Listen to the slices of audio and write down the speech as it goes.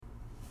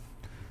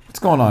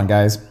going on,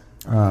 guys?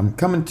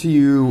 Coming to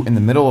you in the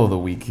middle of the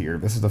week here.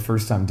 This is the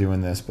first time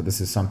doing this, but this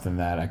is something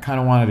that I kind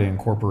of wanted to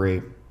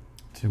incorporate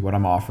to what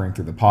I'm offering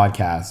through the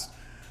podcast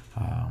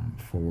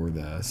for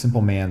the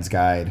Simple Man's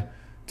Guide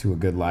to a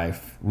Good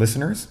Life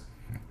listeners.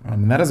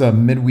 And that is a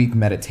midweek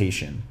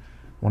meditation.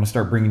 I want to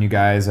start bringing you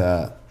guys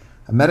a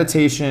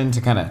meditation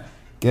to kind of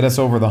get us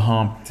over the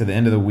hump to the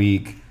end of the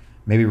week,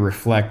 maybe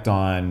reflect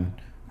on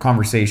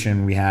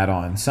conversation we had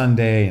on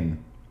Sunday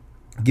and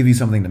give you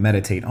something to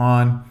meditate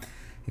on.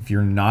 If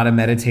you're not a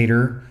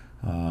meditator,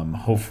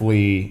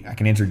 hopefully I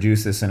can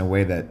introduce this in a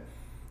way that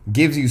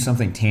gives you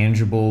something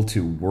tangible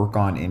to work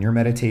on in your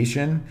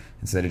meditation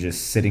instead of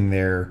just sitting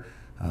there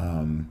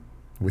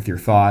with your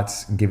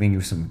thoughts and giving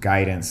you some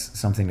guidance,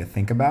 something to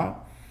think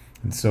about.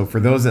 And so for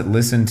those that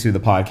listened to the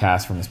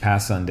podcast from this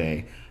past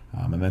Sunday,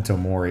 Memento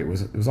Mori, it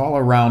was all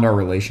around our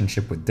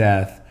relationship with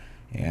death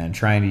and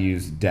trying to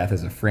use death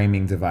as a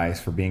framing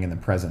device for being in the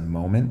present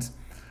moment.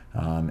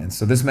 And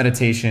so this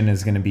meditation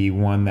is going to be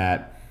one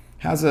that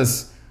has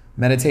us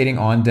meditating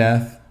on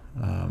death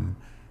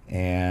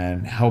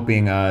and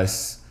helping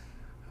us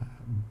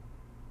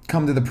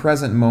come to the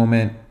present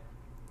moment,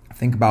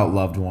 think about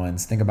loved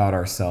ones, think about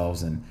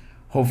ourselves, and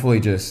hopefully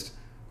just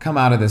come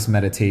out of this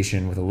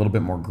meditation with a little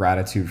bit more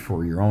gratitude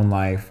for your own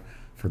life,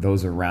 for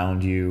those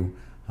around you.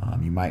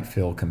 You might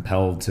feel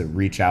compelled to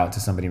reach out to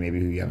somebody maybe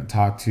who you haven't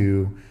talked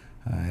to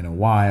in a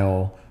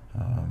while,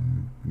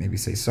 maybe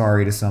say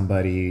sorry to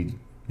somebody,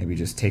 maybe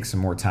just take some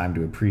more time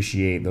to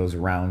appreciate those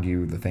around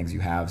you, the things you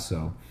have.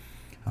 So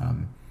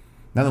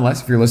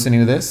nonetheless, if you're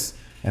listening to this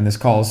and this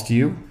calls to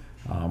you,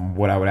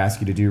 what I would ask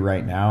you to do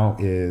right now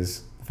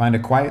is find a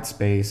quiet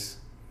space,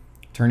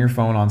 turn your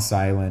phone on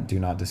silent, do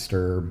not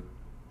disturb,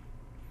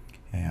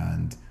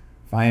 and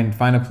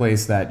find a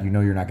place that you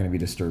know you're not going to be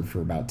disturbed for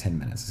about 10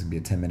 minutes. It's going to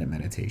be a 10-minute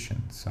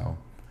meditation. So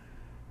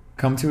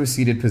come to a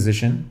seated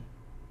position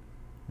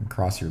and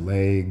cross your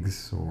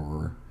legs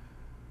or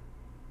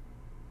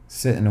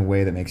sit in a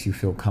way that makes you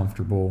feel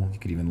comfortable. You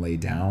could even lay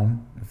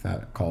down if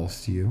that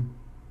calls to you.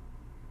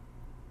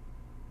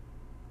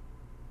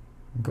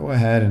 Go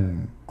ahead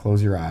and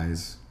close your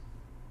eyes.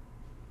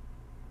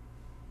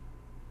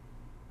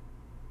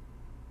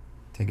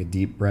 Take a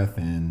deep breath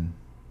in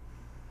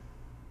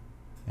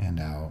and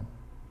out.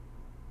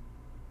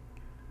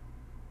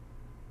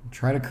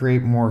 Try to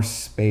create more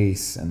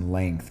space and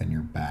length in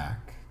your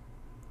back,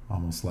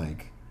 almost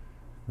like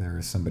there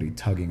is somebody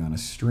tugging on a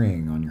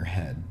string on your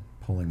head,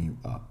 pulling you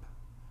up.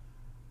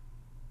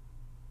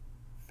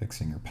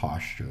 Fixing your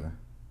posture.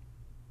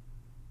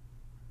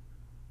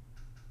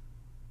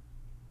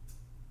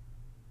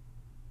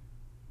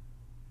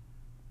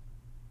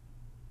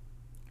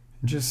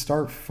 And just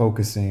start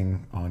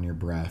focusing on your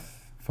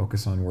breath.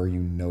 Focus on where you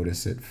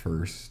notice it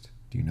first.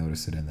 Do you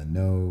notice it in the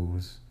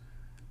nose?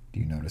 Do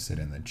you notice it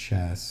in the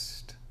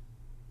chest?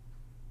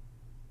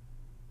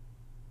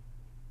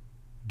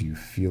 Do you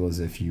feel as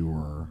if you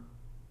are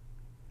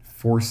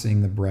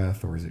forcing the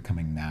breath, or is it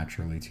coming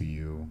naturally to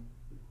you?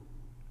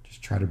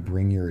 Just try to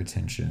bring your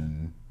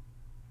attention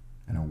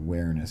and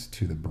awareness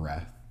to the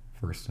breath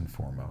first and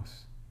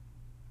foremost.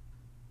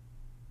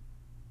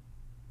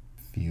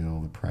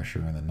 Feel the pressure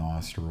in the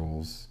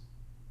nostrils.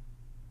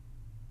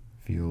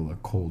 Feel the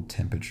cold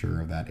temperature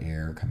of that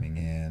air coming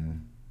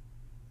in.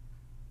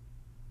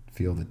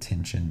 Feel the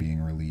tension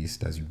being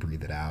released as you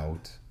breathe it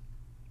out.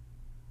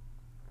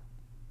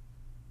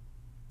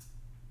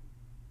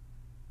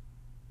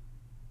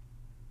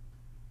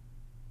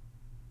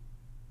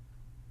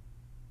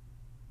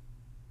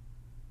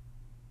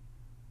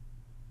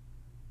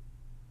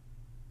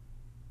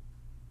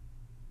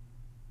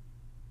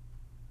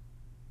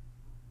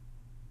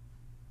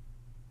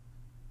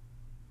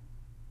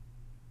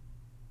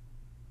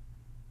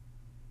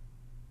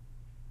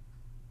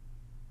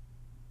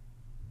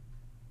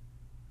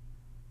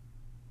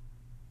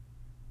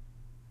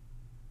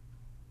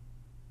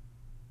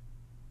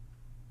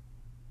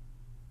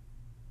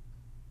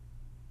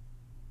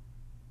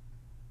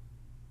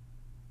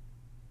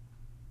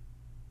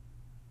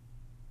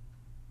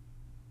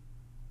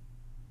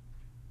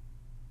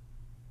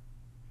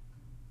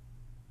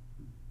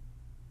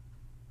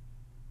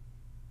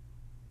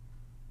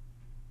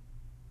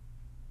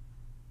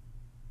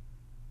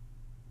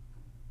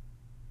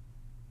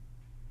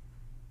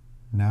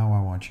 Now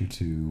I want you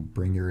to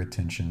bring your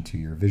attention to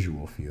your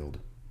visual field.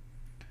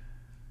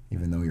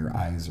 Even though your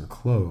eyes are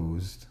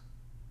closed,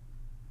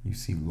 you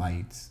see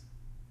lights,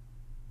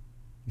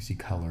 you see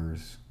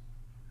colors.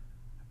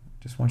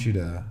 Just want you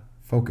to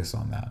focus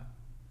on that.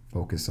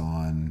 Focus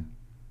on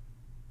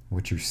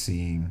what you're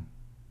seeing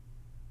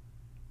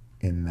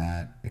in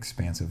that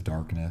expansive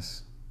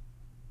darkness.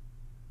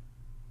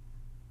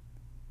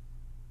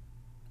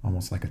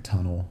 Almost like a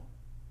tunnel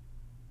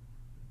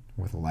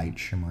with light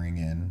shimmering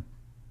in.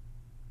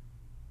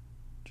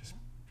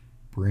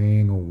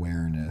 Bring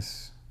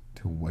awareness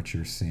to what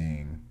you're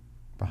seeing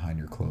behind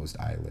your closed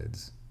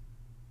eyelids.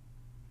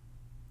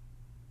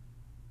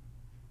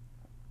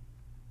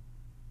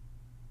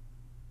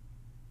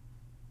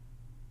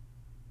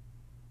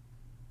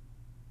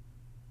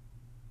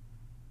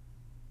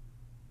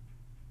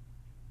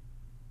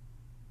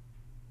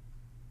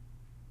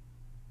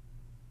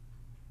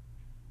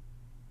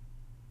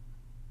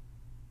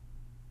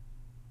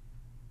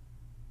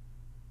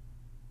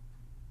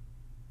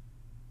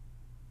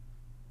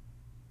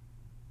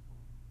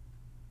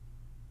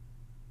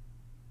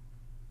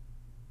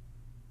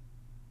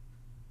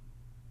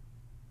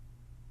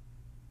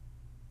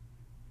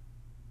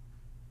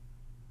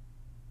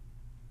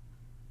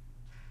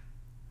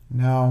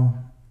 Now,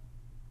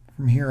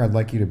 from here, I'd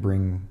like you to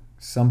bring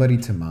somebody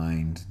to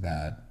mind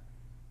that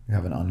you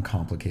have an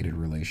uncomplicated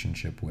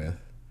relationship with.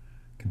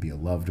 It could be a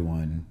loved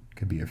one, it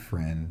could be a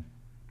friend,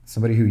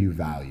 somebody who you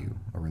value,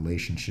 a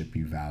relationship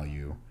you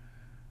value,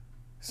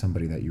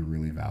 somebody that you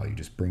really value.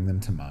 Just bring them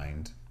to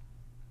mind.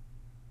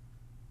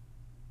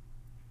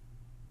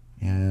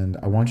 And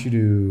I want you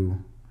to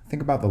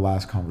think about the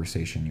last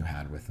conversation you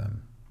had with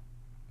them.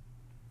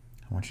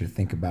 I want you to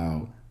think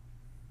about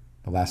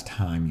the last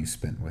time you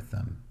spent with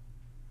them.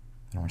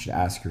 And I want you to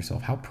ask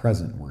yourself, how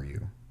present were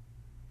you?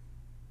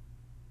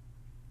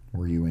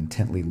 Were you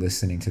intently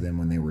listening to them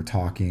when they were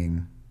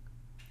talking?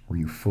 Were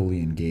you fully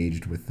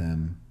engaged with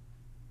them?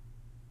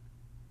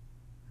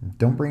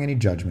 Don't bring any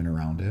judgment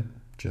around it.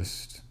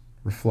 Just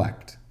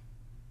reflect.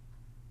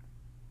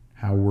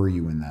 How were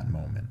you in that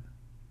moment?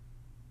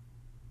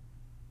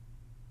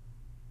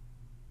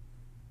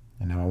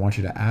 And now I want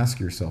you to ask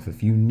yourself,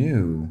 if you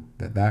knew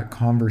that that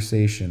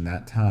conversation,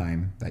 that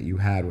time that you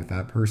had with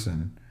that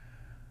person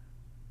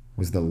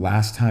was the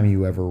last time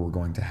you ever were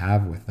going to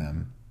have with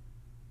them,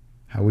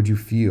 how would you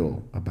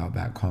feel about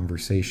that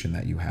conversation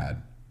that you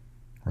had,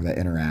 or that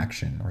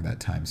interaction, or that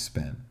time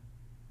spent?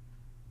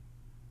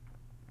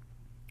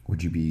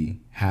 Would you be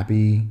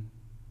happy?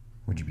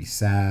 Would you be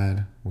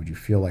sad? Would you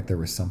feel like there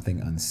was something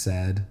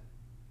unsaid?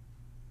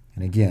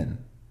 And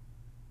again,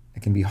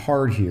 it can be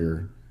hard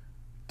here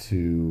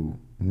to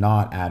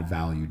not add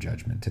value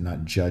judgment, to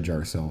not judge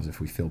ourselves if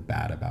we feel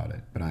bad about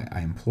it. But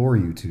I implore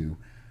you to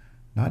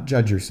not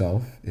judge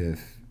yourself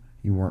if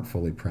you weren't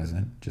fully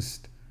present.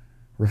 Just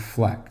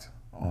reflect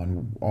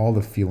on all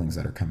the feelings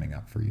that are coming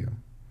up for you.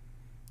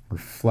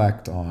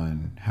 Reflect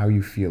on how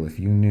you feel if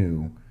you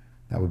knew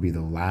that would be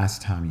the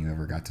last time you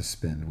ever got to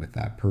spend with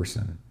that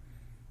person.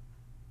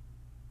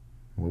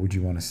 What would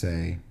you want to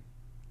say?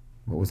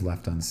 What was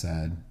left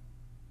unsaid?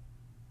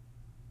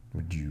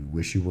 Would you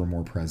wish you were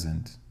more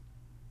present?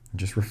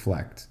 Just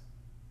reflect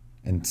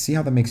and see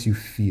how that makes you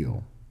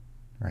feel,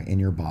 right, in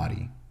your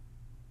body.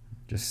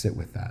 Just sit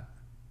with that.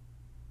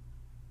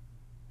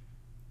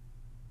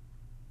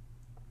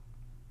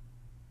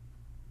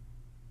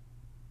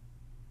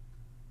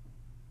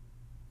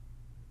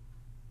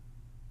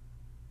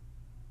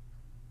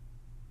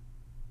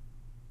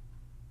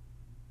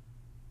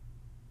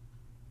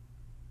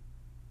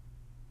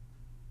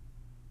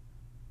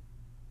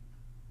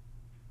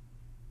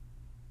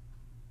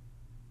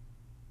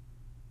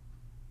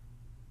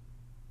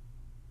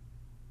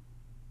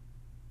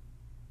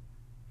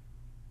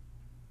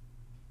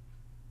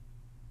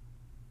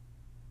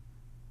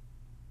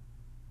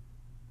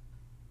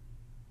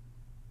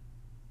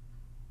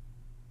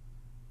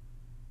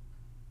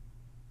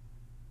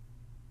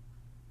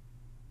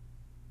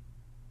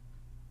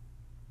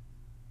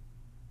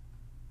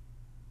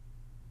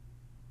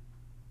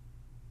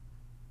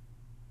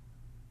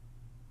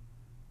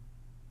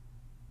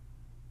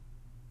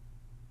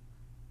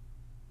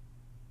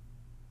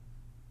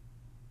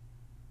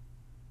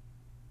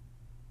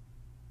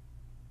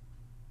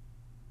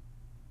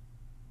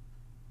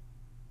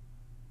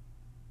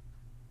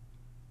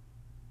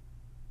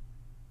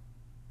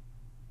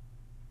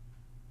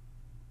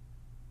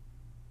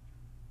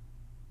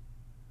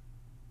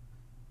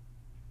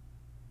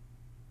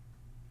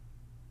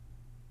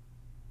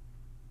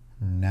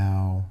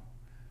 Now,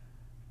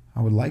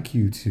 I would like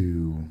you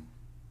to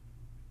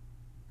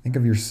think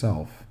of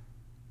yourself.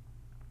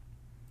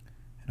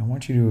 And I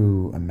want you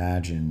to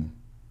imagine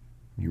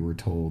you were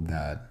told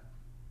that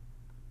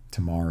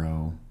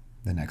tomorrow,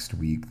 the next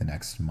week, the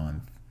next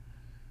month,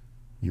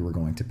 you were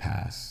going to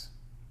pass.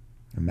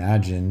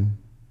 Imagine,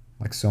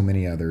 like so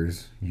many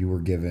others, you were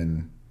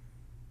given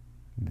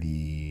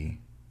the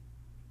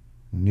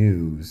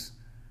news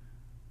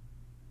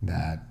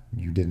that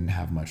you didn't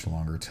have much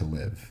longer to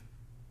live.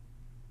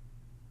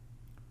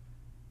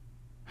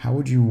 How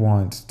would you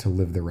want to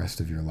live the rest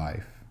of your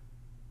life?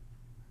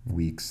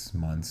 Weeks,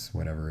 months,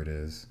 whatever it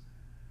is.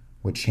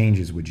 What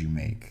changes would you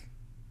make?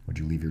 Would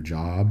you leave your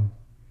job?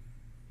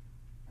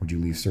 Would you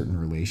leave certain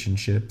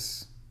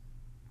relationships?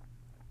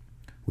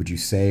 Would you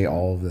say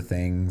all of the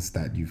things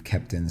that you've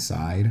kept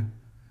inside?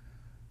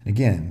 And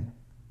again,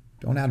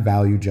 don't add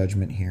value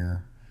judgment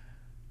here.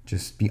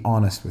 Just be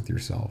honest with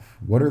yourself.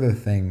 What are the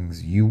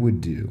things you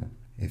would do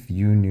if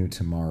you knew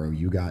tomorrow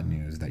you got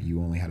news that you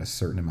only had a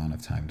certain amount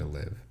of time to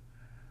live?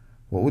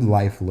 What would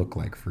life look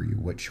like for you?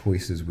 What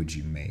choices would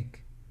you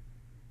make?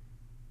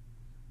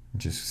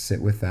 Just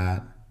sit with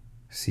that,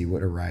 see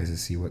what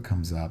arises, see what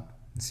comes up,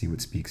 and see what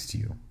speaks to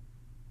you.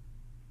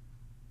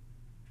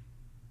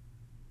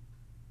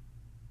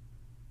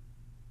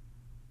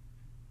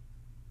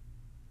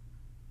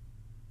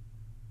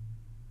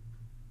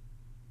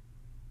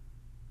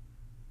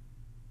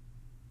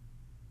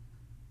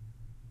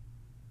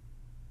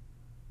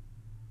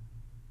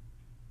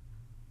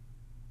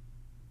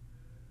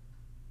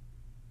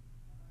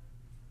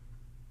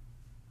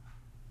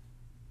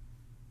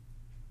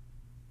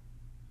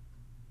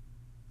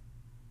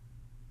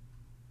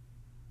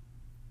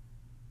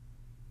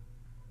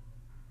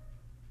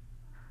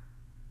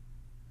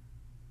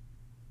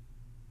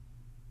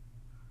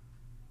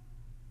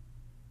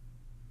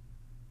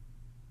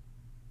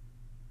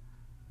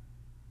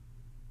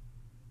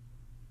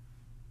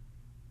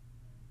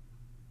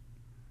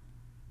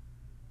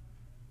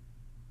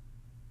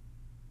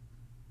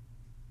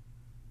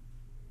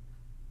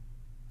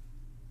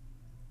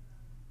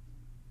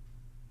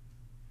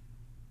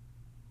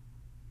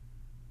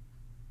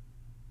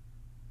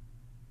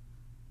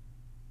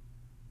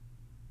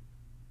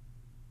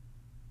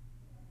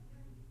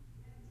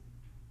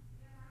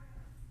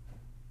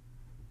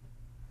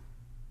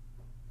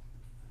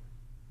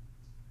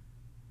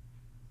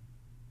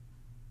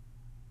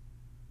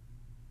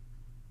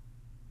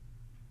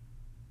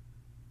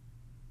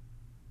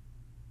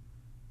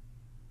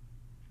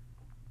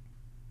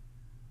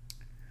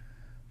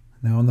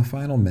 Now, in the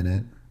final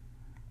minute,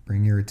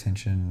 bring your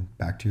attention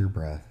back to your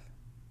breath,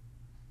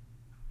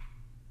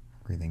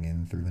 breathing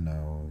in through the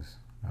nose,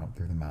 out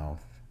through the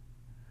mouth,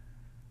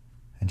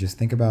 and just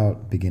think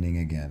about beginning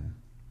again.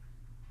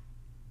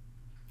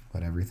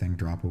 Let everything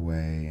drop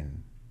away,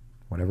 and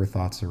whatever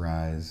thoughts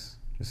arise,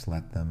 just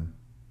let them.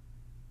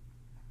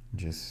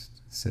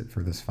 Just sit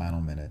for this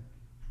final minute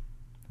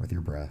with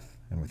your breath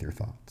and with your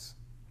thoughts.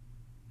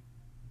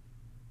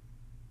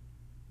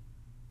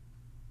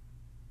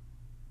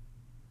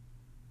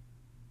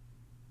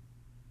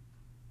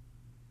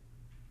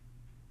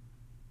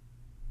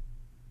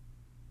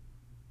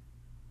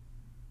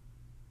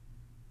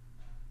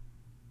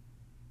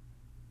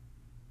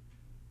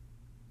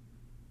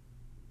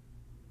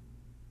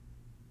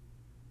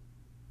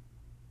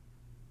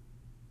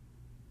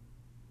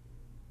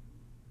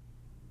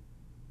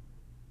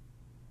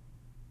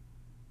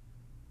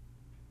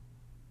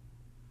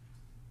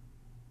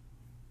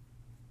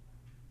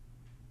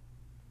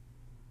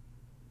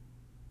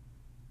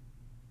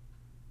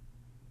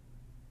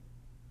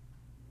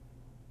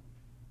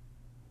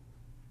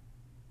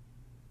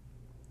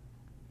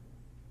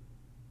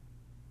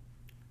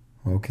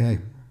 Okay,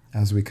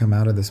 as we come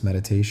out of this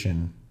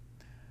meditation,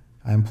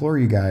 I implore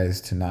you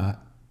guys to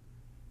not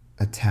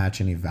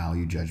attach any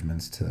value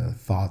judgments to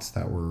thoughts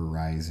that were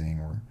arising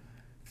or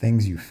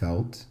things you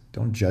felt.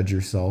 Don't judge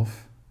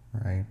yourself,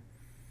 right,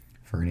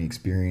 for any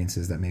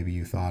experiences that maybe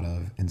you thought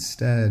of.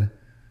 Instead,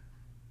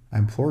 I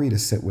implore you to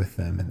sit with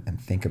them and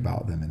think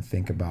about them and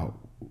think about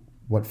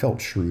what felt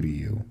true to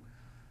you.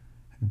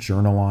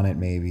 Journal on it,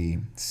 maybe,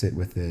 sit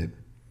with it.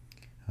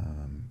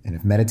 And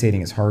if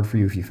meditating is hard for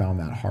you, if you found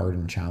that hard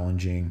and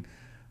challenging,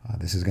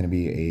 this is going to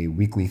be a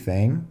weekly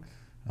thing.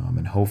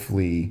 And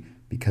hopefully,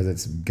 because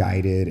it's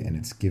guided and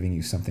it's giving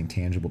you something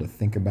tangible to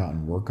think about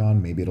and work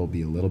on, maybe it'll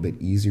be a little bit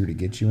easier to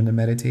get you into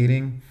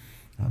meditating.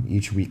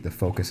 Each week, the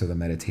focus of the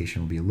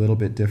meditation will be a little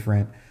bit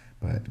different,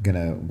 but going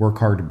to work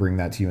hard to bring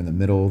that to you in the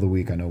middle of the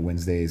week. I know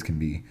Wednesdays can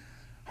be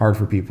hard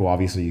for people.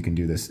 Obviously, you can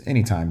do this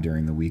anytime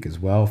during the week as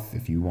well.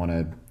 If you want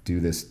to do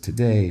this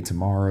today,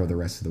 tomorrow, the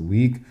rest of the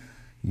week,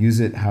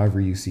 use it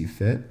however you see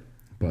fit.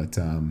 But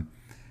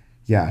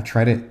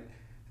try to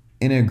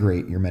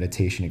integrate your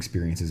meditation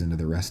experiences into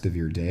the rest of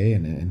your day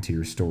and into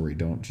your story.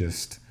 Don't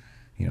just,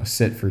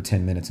 sit for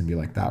 10 minutes and be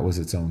like, that was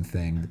its own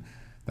thing.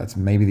 That's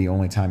maybe the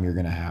only time you're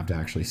going to have to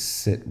actually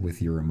sit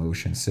with your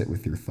emotions, sit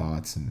with your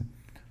thoughts, and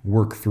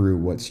work through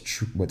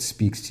what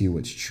speaks to you,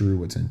 what's true,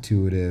 what's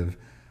intuitive.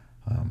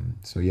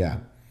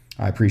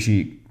 I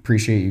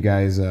appreciate you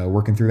guys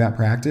working through that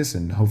practice,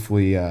 and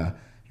hopefully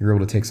you're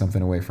able to take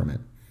something away from it.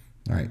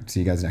 All right, see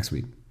you guys next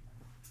week.